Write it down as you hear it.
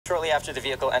Shortly after the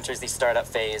vehicle enters the startup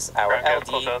phase, our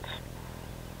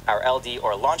LD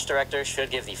or launch director should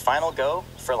give the final go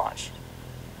for launch.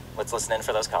 Let's listen in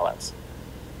for those callouts.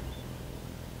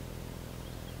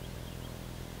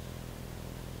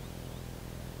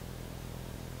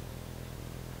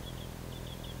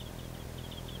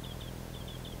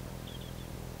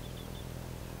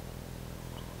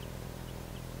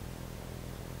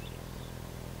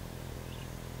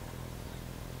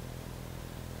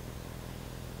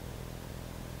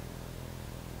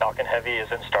 Falcon Heavy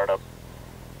is in startup.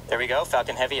 There we go.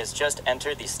 Falcon Heavy has just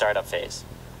entered the startup phase.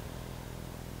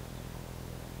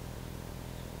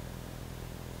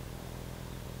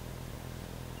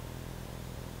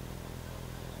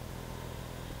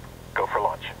 Go for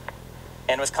launch.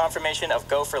 And with confirmation of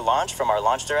go for launch from our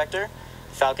launch director,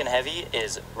 Falcon Heavy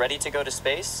is ready to go to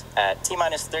space at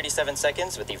T-minus 37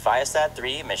 seconds with the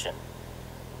ViaSat3 mission.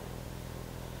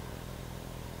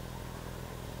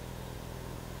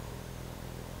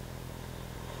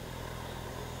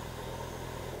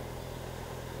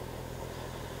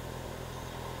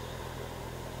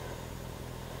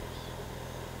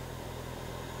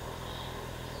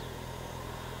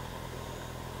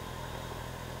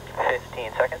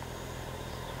 Seconds.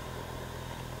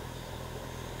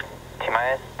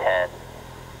 T-minus 10,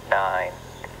 9,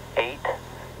 8,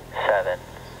 7,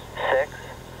 6,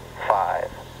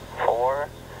 5, 4,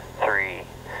 3,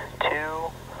 2,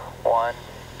 1.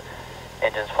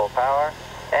 Engines full power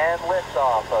and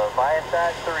liftoff of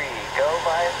ViaSat3. Go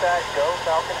ViaSat, go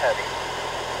Falcon Heavy.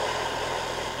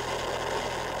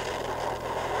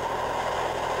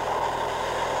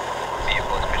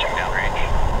 Vehicle is pitching downrange.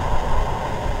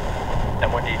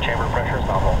 M1D chamber pressure is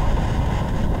nominal.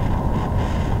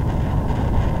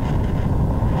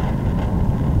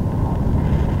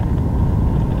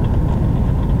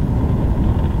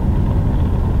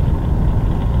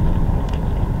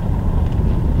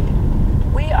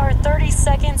 We are 30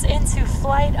 seconds into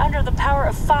flight under the power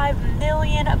of 5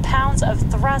 million pounds of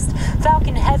thrust.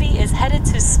 Falcon Heavy is headed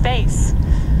to space.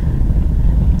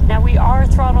 Now we are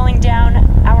throttling down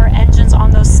our engines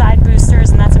on those side boosters,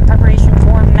 and that's in preparation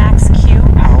for max Q.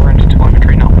 Power into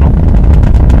telemetry nominal.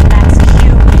 Max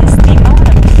Q is the moment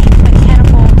of peak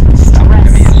mechanical stress.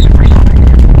 Heavy is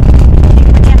supersonic. Peak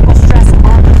mechanical stress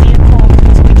on the vehicle,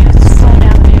 because we do slow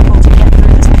down the vehicle to get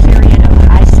through this period of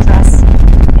high stress.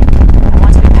 And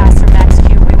once we pass through max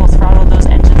Q, we will throttle those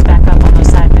engines back up on those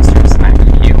side boosters. Max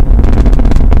Q.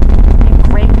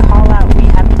 Great call out. We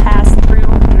have passed through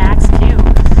max Q.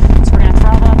 So we're going to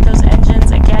throttle up those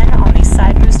engines again on these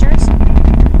side boosters.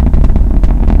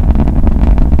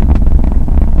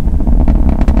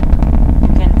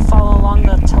 You can follow along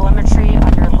the telemetry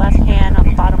on your left hand, on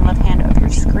the bottom left hand of your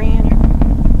screen.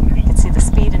 You can see the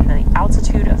speed and the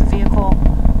altitude of the vehicle.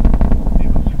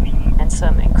 And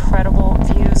some incredible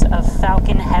views of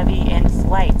Falcon Heavy in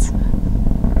flight.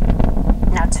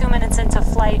 Now 2 minutes into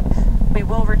flight, we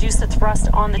will reduce the thrust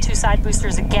on the two side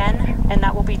boosters again, and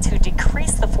that will be to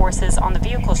decrease the forces on the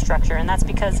vehicle structure, and that's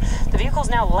because the vehicle is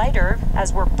now lighter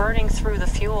as we're burning through the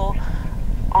fuel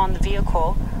on the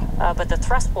vehicle, but the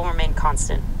thrust will remain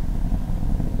constant.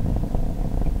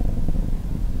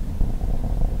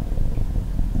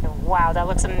 And wow, that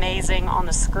looks amazing on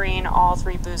the screen, all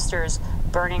three boosters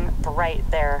burning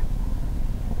bright there.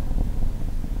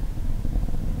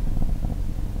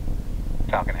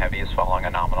 Falcon Heavy is following a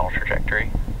nominal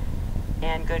trajectory.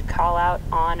 And good call out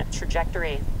on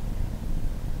trajectory.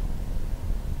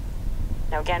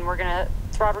 Now again, we're going to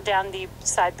throttle down the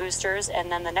side boosters, and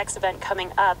then the next event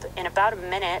coming up in about a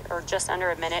minute, or just under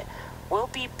a minute, will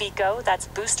be BECO. That's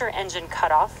booster engine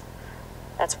cutoff.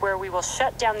 That's where we will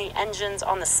shut down the engines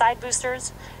on the side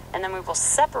boosters, and then we will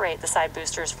separate the side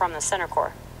boosters from the center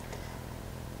core.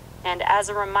 And as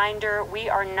a reminder, we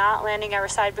are not landing our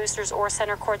side boosters or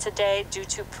center core today due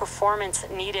to performance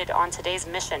needed on today's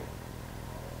mission.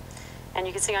 And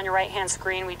you can see on your right-hand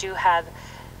screen, we do have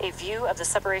a view of the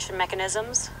separation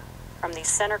mechanisms from the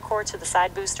center core to the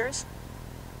side boosters.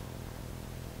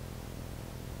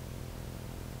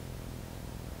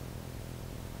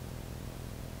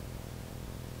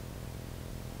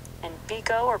 And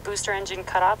BECO, or booster engine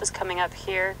cutoff, is coming up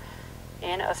here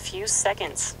in a few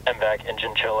seconds. MVAC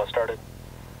engine chill has started.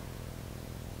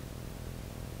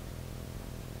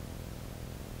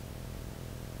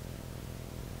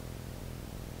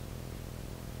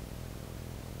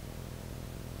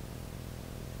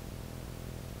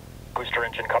 Booster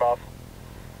engine cutoff.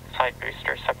 Side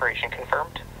booster separation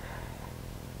confirmed.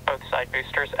 Both side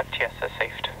boosters FTS is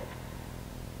safed.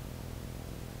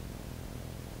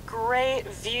 Great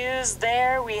views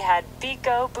there. We had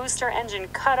BECO, booster engine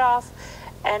cutoff,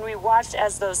 And we watched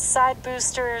as those side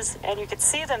boosters, and you could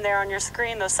see them there on your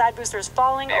screen, those side boosters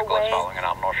falling Vehicle away. is following a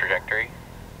nominal trajectory.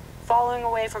 Following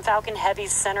away from Falcon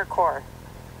Heavy's center core.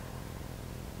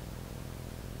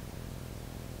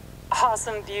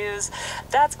 Awesome views.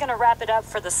 That's going to wrap it up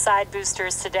for the side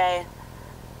boosters today.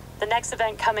 The next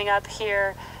event coming up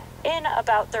here in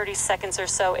about 30 seconds or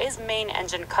so is main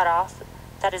engine cutoff.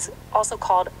 That is also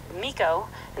called MECO,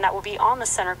 and that will be on the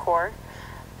center core,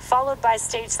 followed by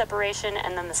stage separation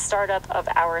and then the startup of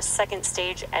our second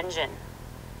stage engine.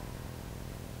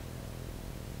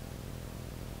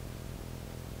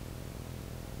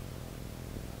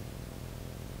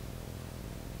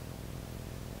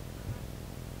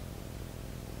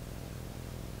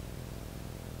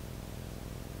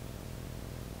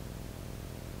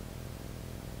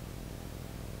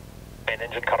 Main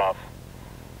engine cutoff.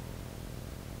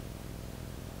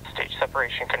 Stage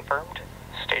separation confirmed.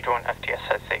 Stage 1 FTS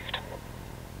has safed.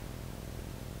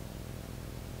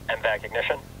 MVAC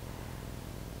ignition.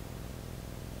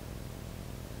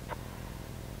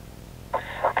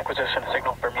 Acquisition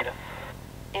signal Bermuda.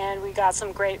 And we got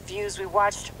some great views. We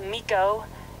watched MECO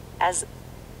as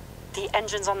the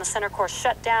engines on the center core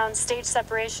shut down, stage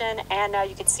separation, and now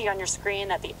you can see on your screen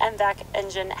that the MVAC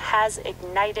engine has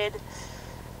ignited.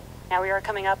 Now we are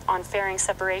coming up on fairing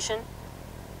separation.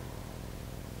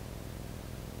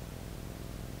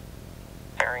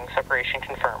 Fairing separation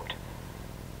confirmed.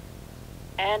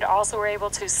 And also we're able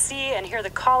to see and hear the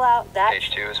call out that,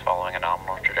 Stage 2 is following a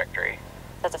nominal trajectory.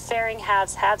 that the fairing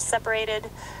halves have separated.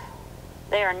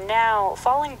 They are now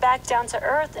falling back down to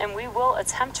Earth, and we will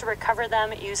attempt to recover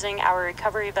them using our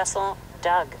recovery vessel,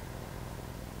 Doug.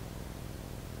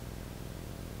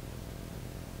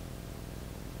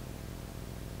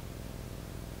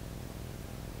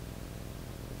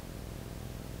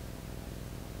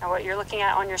 Now what you're looking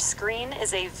at on your screen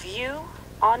is a view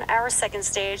on our second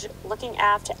stage looking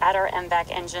aft at our MVAC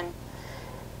engine.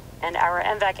 And our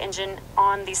MVAC engine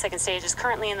on the second stage is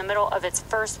currently in the middle of its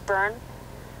first burn.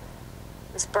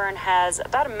 This burn has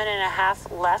about a minute and a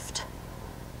half left.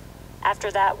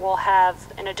 After that, we'll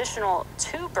have an additional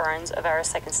 2 burns of our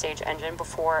second stage engine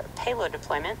before payload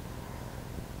deployment.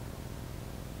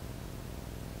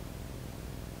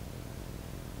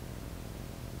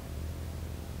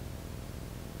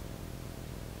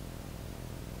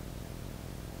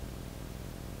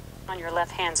 On your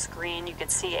left-hand screen, you can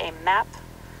see a map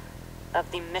of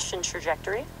the mission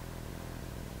trajectory.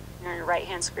 And on your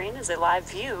right-hand screen is a live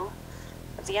view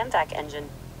of the MVAC engine.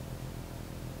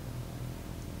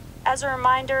 As a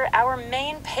reminder, our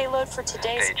main payload for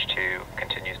today's... Stage 2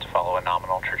 continues to follow a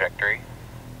nominal trajectory.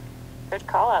 Good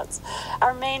callouts.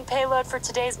 Our main payload for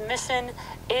today's mission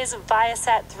is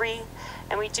ViaSat3,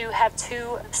 and we do have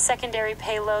 2 secondary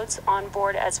payloads on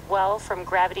board as well from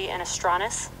Gravity and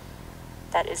Astronis.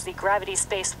 That is the Gravity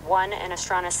Space 1 and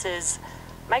Astronis's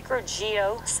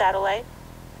micro-geo satellite.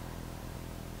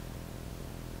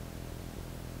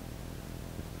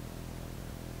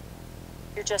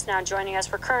 You're just now joining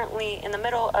us. We're currently in the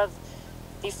middle of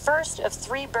the first of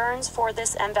 3 burns for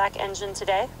this MVAC engine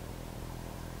today.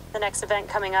 The next event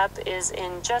coming up is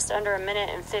in just under a minute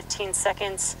and 15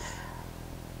 seconds.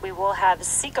 We will have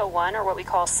SECO 1, or what we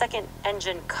call second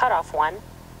engine cutoff 1.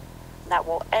 That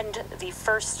will end the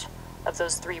first of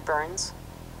those 3 burns.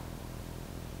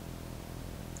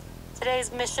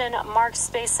 Today's mission marks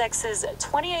SpaceX's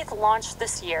 28th launch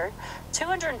this year,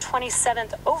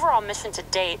 227th overall mission to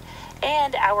date,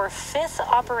 and our 5th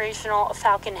operational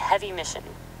Falcon Heavy mission.